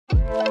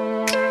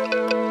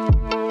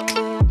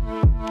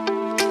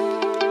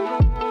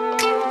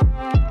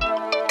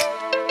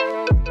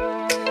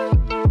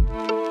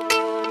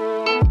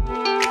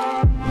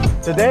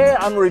Today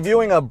I'm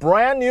reviewing a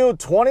brand new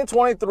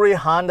 2023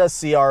 Honda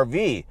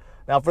CRV.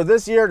 Now for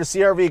this year, the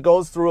CRV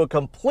goes through a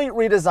complete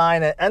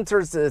redesign and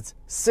enters its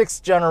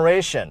 6th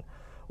generation.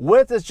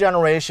 With this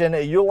generation,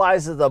 it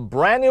utilizes a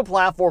brand new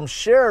platform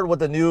shared with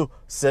the new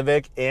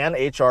Civic and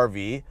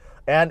HRV,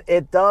 and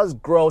it does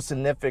grow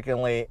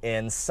significantly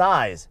in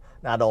size.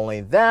 Not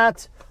only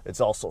that, it's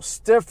also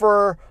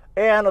stiffer,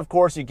 and of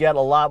course you get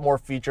a lot more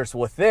features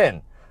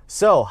within.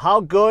 So how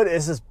good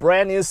is this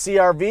brand new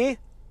CRV?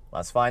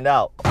 Let's find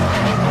out.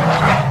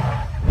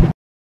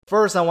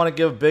 First, I want to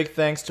give big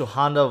thanks to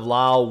Honda of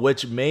Laos,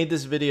 which made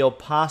this video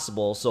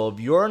possible. So if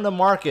you're in the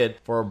market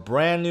for a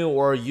brand new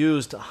or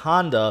used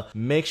Honda,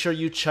 make sure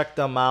you check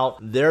them out.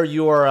 Their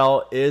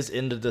URL is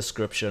in the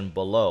description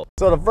below.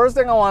 So the first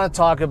thing I want to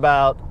talk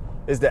about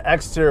is the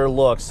exterior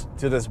looks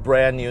to this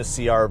brand new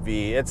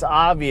CRV. It's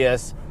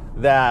obvious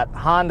that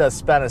Honda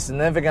spent a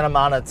significant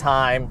amount of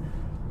time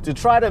to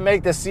try to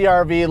make the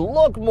CRV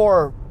look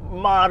more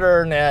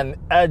modern and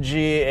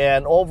edgy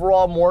and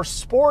overall more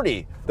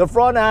sporty. The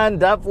front end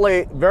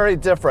definitely very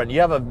different. You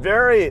have a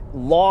very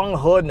long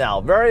hood now,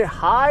 very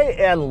high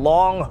and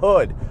long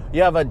hood.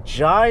 You have a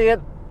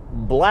giant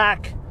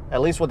black,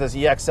 at least with this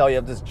EXL, you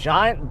have this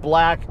giant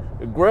black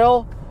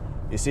grille.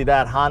 You see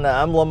that Honda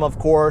emblem, of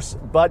course,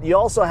 but you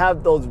also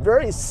have those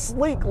very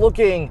sleek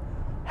looking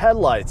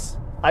headlights.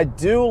 I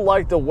do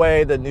like the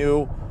way the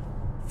new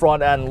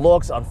front end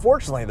looks.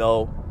 Unfortunately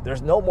though,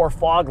 there's no more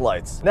fog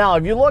lights. Now,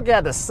 if you look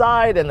at the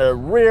side and the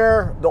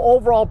rear, the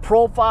overall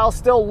profile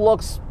still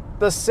looks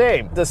the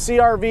same. The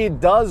CRV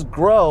does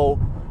grow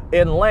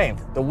in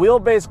length. The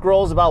wheelbase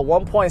grows about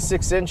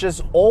 1.6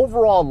 inches.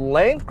 Overall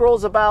length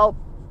grows about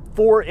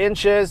 4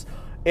 inches.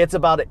 It's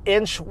about an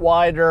inch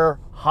wider.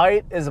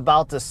 Height is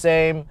about the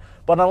same.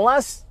 But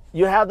unless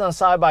you have them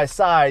side by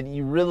side,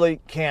 you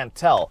really can't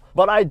tell.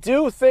 But I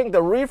do think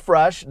the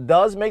refresh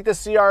does make the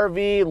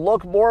CRV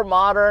look more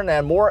modern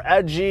and more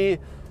edgy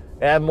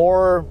and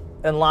more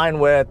in line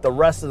with the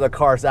rest of the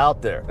cars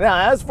out there.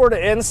 Now, as for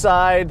the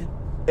inside,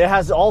 it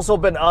has also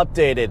been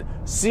updated.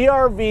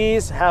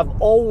 CRVs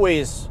have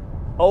always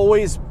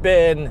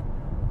been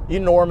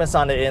enormous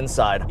on the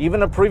inside.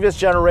 Even the previous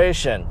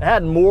generation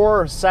had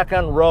more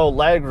second row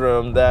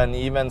legroom than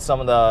even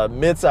some of the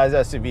mid-size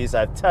SUVs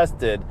I've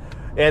tested.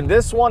 And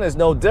this one is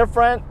no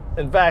different.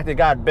 In fact, it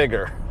got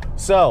bigger.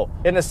 So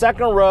in the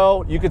second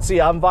row, you can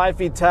see I'm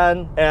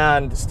 5'10"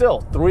 and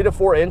still 3 to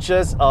 4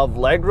 inches of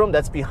legroom.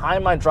 That's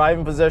behind my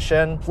driving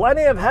position.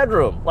 Plenty of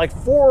headroom, like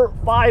 4 or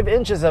 5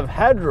 inches of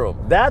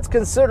headroom. That's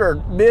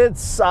considered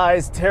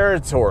mid-sized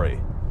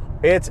territory.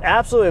 It's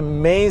absolutely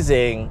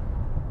amazing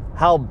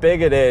how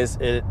big it is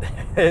in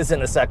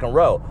the second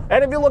row.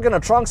 And if you look in the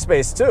trunk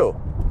space too,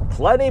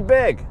 plenty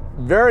big,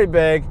 very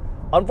big.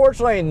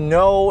 Unfortunately,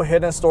 no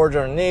hidden storage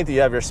underneath.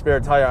 You have your spare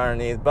tire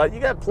underneath, but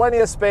you got plenty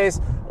of space,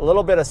 a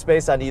little bit of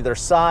space on either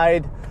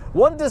side.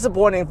 One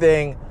disappointing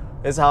thing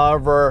is,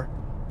 however,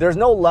 there's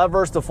no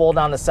levers to fold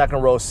down the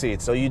second row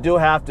seats. So you do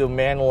have to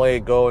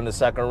manually go in the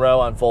second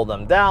row and fold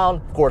them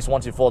down. Of course,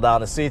 once you fold down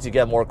the seats, you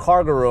get more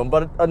cargo room.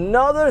 But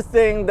another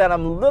thing that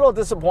I'm a little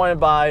disappointed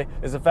by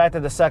is the fact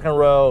that the second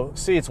row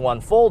seats, when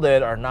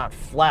folded, are not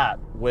flat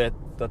with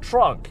the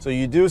trunk. So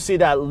you do see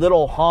that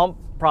little hump,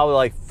 probably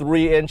like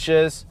 3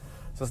 inches.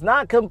 So it's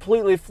not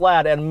completely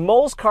flat, and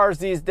most cars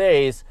these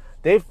days,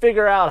 they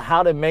figure out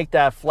how to make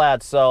that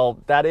flat,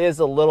 so that is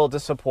a little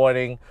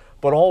disappointing.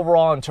 But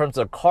overall, in terms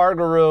of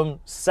cargo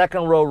room,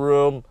 second row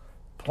room,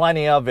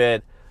 plenty of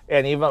it,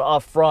 and even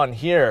up front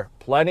here,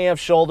 plenty of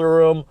shoulder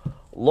room.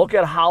 Look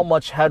at how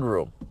much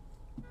headroom,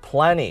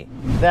 plenty.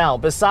 Now,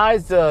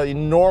 besides the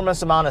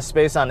enormous amount of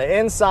space on the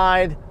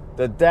inside,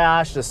 the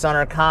dash, the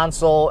center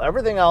console,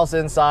 everything else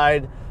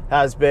inside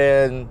has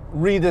been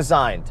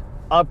redesigned,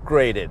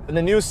 upgraded. In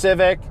the new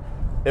Civic,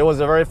 it was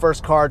the very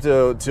first car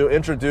to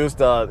introduce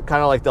the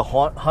kind of like the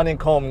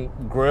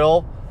honeycomb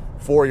grille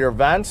for your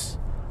vents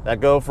that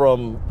go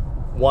from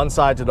one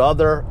side to the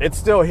other. It's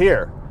still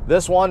here.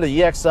 This one, the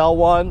EXL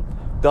one,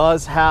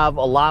 does have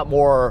a lot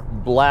more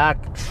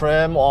black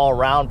trim all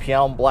around,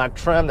 piano black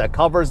trim that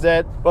covers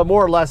it, but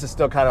more or less it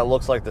still kind of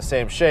looks like the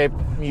same shape.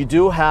 You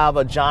do have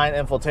a giant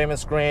infotainment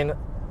screen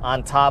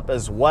on top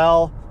as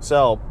well.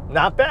 So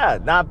not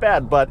bad,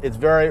 but it's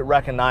very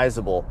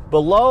recognizable.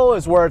 Below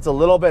is where it's a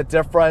little bit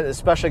different,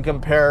 especially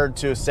compared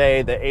to,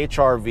 say, the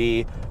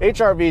HRV.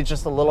 HRV is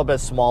just a little bit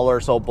smaller,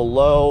 so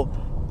below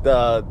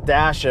the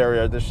dash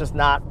area, there's just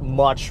not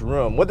much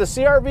room. With the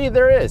CRV,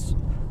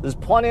 there's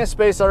plenty of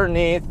space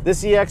underneath.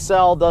 This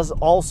EXL does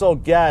also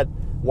get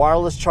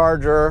wireless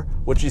charger,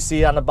 which you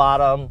see on the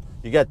bottom.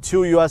 You get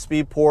 2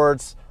 USB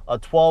ports, a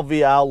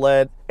 12V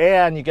outlet,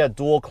 and you get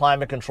dual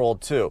climate control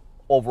too.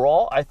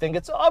 Overall, I think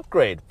it's an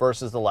upgrade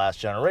versus the last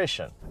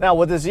generation. Now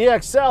with this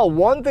EXL,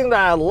 one thing that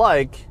I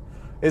like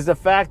is the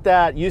fact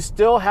that you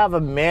still have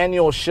a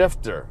manual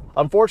shifter.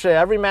 Unfortunately,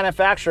 every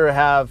manufacturer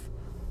have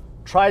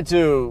tried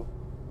to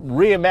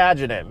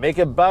reimagine it, make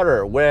it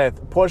better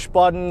with push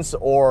buttons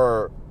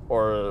or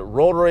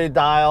rotary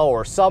dial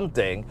or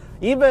something.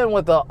 Even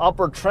with the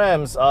upper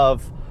trims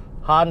of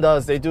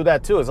Hondas, they do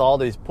that too. It's all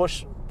these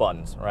push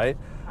buttons, right?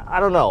 I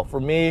don't know, for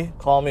me,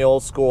 call me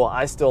old school,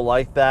 I still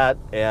like that,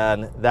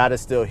 and that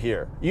is still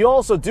here. You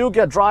also do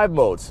get drive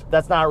modes.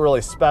 That's not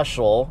really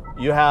special.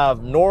 You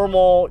have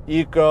normal,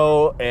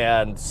 eco,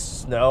 and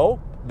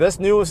snow. This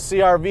new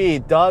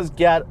CRV does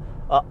get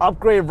an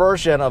upgrade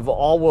version of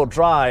all-wheel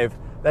drive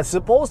that's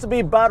supposed to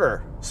be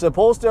better,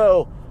 supposed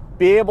to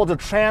be able to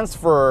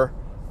transfer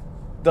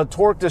the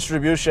torque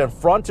distribution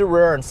front to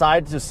rear and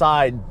side to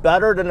side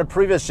better than the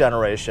previous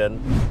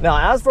generation.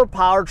 Now, as for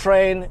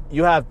powertrain,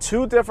 you have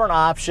two different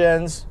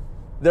options.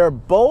 They're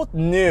both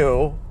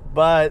new,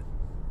 but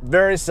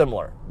very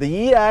similar.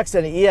 The EX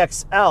and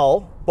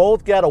EXL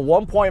both get a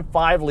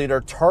 1.5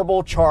 liter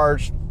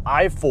turbocharged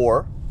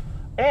i4,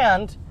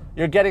 and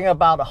you're getting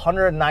about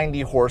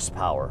 190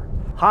 horsepower.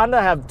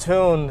 Honda have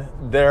tuned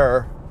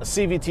their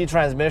CVT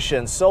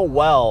transmission so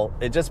well,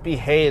 it just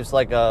behaves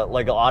like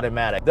an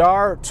automatic. There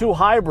are two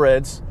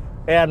hybrids,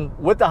 and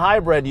with the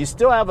hybrid, you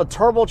still have a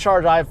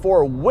turbocharged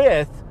i4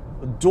 with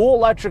dual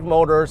electric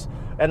motors,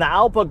 and the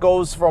output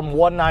goes from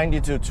 190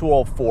 to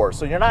 204.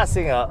 So you're not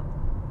seeing a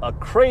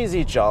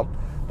crazy jump,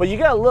 but you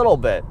get a little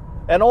bit.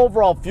 And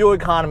overall fuel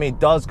economy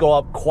does go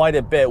up quite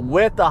a bit.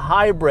 With the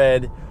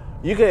hybrid,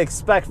 you can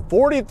expect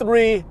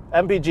 43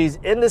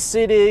 mpgs in the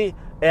city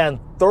and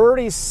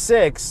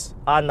 36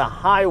 on the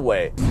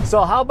highway.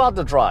 So how about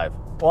the drive?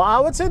 Well, I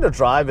would say the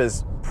drive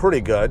is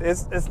pretty good.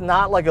 It's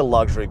not like a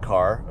luxury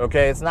car,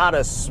 okay? It's not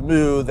as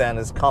smooth and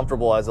as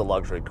comfortable as a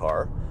luxury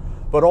car.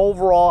 But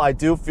overall, I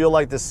do feel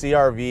like the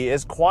CRV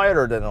is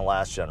quieter than the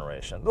last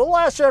generation. The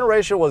last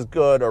generation was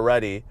good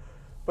already,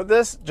 but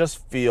this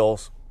just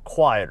feels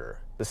quieter.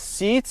 The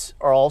seats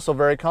are also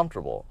very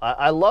comfortable.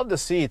 I love the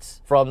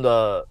seats from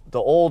the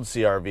old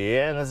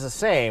CRV, and it's the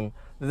same.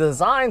 The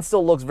design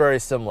still looks very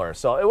similar,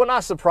 so it would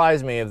not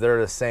surprise me if they're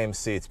the same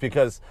seats,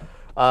 because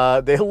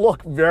they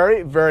look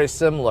very, very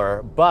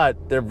similar,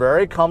 but they're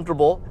very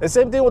comfortable. The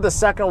same thing with the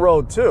second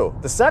row too.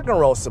 The second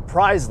row,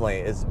 surprisingly,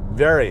 is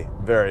very,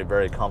 very,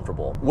 very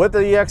comfortable. With the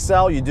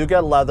EXL, you do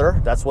get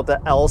leather. That's what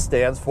the L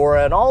stands for.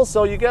 And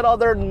also you get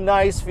other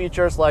nice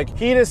features like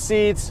heated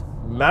seats,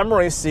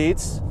 memory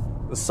seats,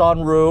 the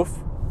sunroof,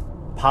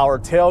 power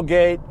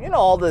tailgate, you know,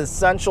 all the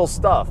essential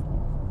stuff.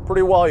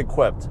 Pretty well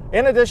equipped.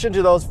 In addition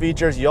to those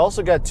features, you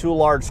also get two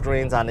large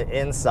screens on the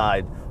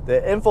inside.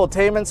 The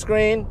infotainment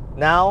screen,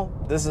 now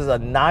this is a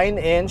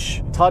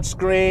 9-inch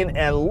touchscreen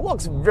and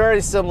looks very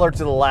similar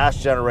to the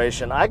last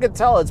generation. I could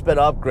tell it's been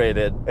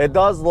upgraded. It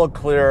does look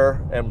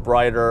clearer and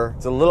brighter.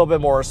 It's a little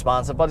bit more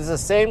responsive, but it's the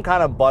same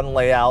kind of button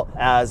layout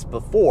as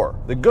before.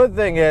 The good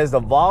thing is the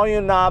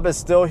volume knob is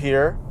still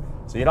here,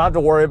 so you don't have to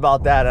worry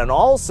about that. And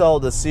also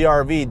the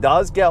CRV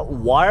does get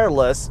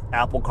wireless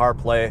Apple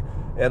CarPlay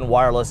and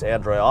wireless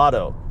Android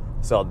Auto.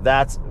 So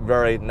that's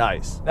very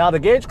nice. Now the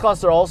gauge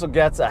cluster also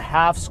gets a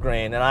half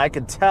screen, and I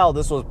could tell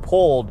this was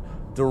pulled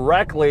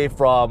directly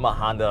from a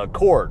Honda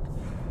Accord.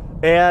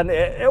 And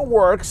it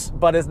works,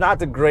 but it's not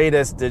the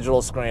greatest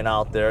digital screen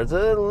out there. It's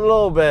a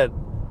little bit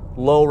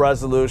low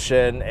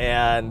resolution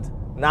and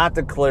not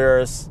the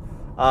clearest,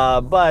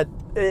 but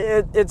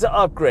it's an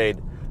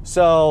upgrade.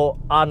 So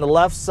on the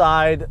left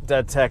side,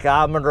 the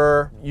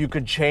tachometer, you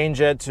could change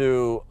it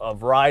to a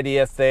variety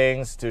of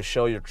things to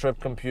show your trip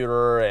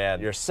computer and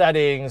your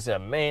settings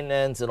and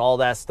maintenance and all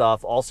that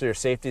stuff. Also your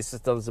safety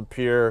systems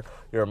appear,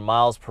 your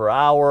miles per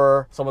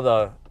hour, some of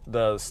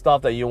the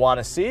stuff that you want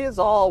to see is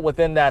all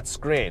within that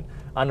screen.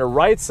 On the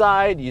right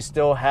side, you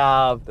still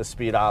have the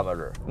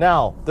speedometer.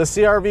 Now, the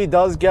CRV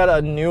does get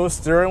a new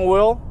steering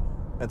wheel.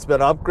 It's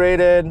been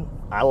upgraded.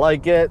 I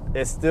like it.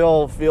 It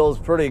still feels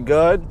pretty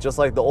good, just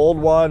like the old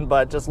one,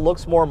 but just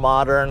looks more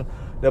modern.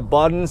 The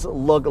buttons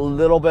look a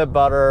little bit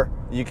better.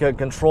 You can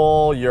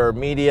control your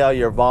media,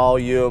 your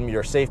volume,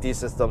 your safety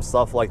system,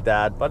 stuff like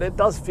that, but it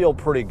does feel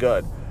pretty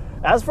good.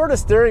 As for the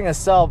steering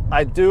itself,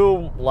 I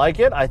do like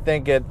it. I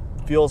think it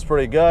feels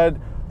pretty good.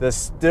 The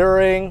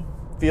steering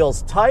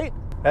feels tight,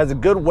 has a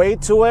good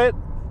weight to it.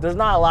 There's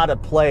not a lot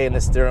of play in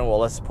the steering wheel,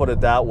 let's put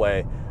it that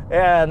way.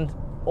 And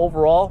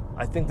overall,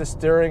 I think the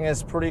steering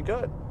is pretty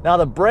good. Now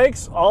the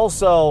brakes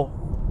also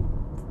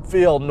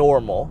feel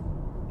normal,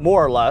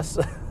 more or less,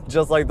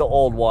 just like the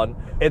old one.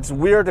 It's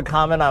weird to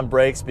comment on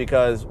brakes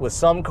because with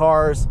some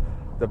cars,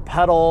 the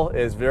pedal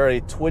is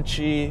very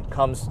twitchy,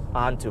 comes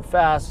on too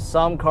fast.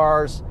 Some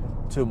cars,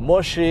 too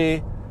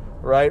mushy,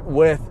 right?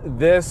 With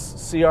this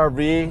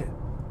CRV,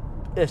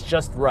 it's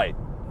just right.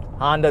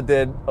 Honda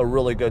did a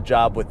really good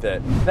job with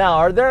it. Now,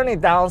 are there any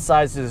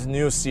downsides to this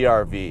new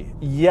CRV?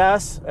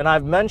 Yes, and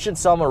I've mentioned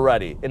some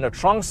already. In the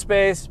trunk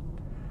space,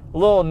 a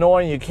little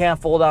annoying, you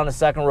can't fold down the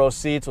second row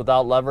seats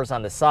without levers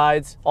on the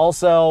sides.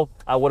 Also,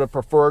 I would have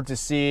preferred to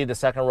see the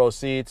second row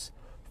seats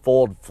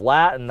fold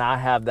flat and not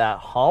have that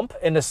hump.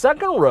 In the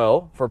second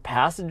row, for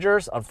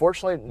passengers,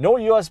 unfortunately, no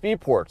USB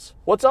ports.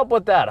 What's up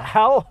with that?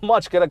 How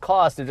much can it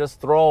cost to just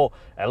throw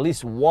at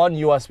least one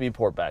USB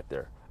port back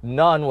there?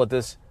 None with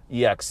this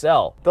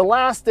EXL. The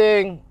last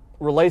thing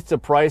relates to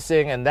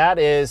pricing, and that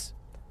is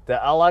the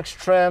LX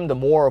trim, the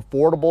more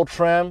affordable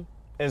trim,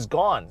 is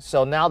gone.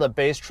 So now the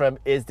base trim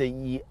is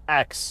the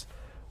EX,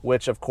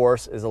 which of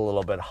course is a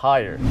little bit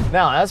higher.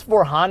 Now, as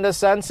for Honda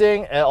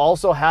sensing, it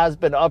also has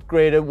been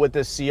upgraded with the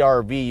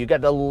CRV. You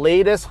get the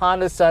latest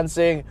Honda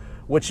sensing,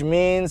 which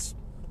means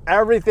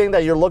everything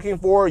that you're looking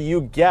for,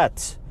 you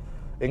get,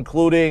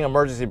 including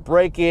emergency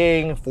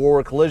braking,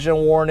 forward collision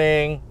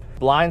warning,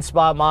 blind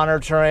spot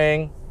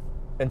monitoring,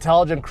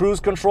 intelligent cruise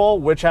control,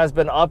 which has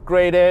been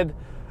upgraded,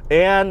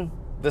 and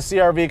the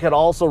CRV can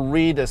also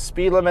read the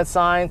speed limit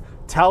sign,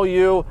 tell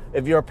you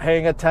if you're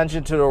paying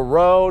attention to the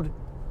road.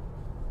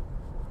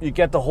 You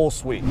get the whole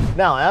suite.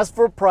 Now, as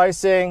for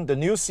pricing, the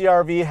new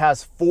CRV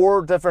has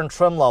 4 different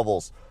trim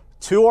levels.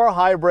 2 are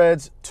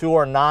hybrids, 2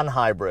 are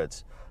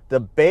non-hybrids.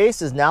 The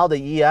base is now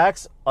the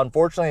EX.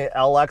 Unfortunately,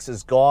 LX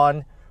is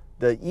gone.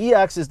 The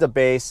EX is the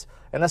base,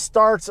 and it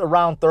starts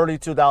around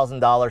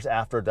 $32,000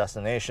 after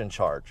destination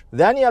charge.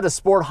 Then you have the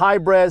Sport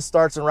Hybrid,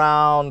 starts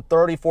around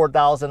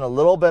 $34,000, a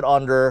little bit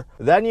under.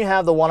 Then you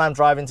have the one I'm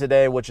driving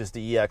today, which is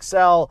the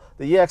EXL.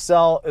 The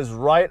EXL is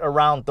right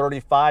around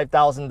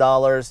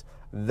 $35,000.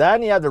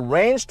 Then you have the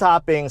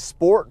range-topping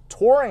Sport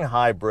Touring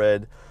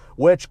Hybrid,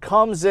 which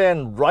comes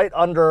in right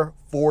under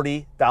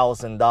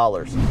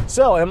 $40,000.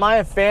 So, am I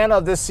a fan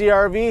of this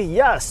CRV?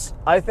 Yes,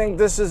 I think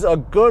this is a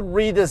good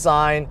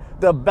redesign.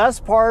 The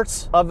best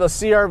parts of the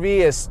CRV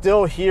is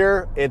still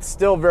here. It's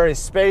still very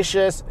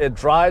spacious. It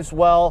drives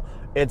well.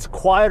 It's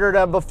quieter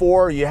than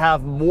before. You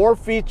have more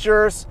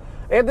features.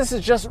 And this is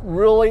just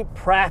really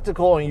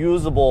practical and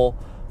usable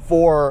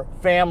for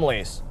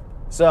families.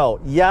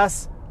 So,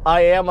 yes,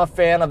 I am a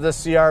fan of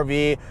this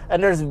CRV,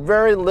 and there's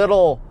very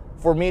little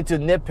for me to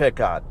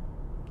nitpick on.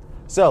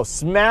 So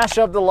smash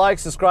up the like,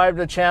 subscribe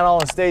to the channel,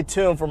 and stay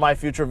tuned for my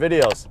future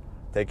videos.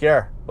 Take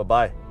care.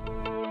 Bye-bye.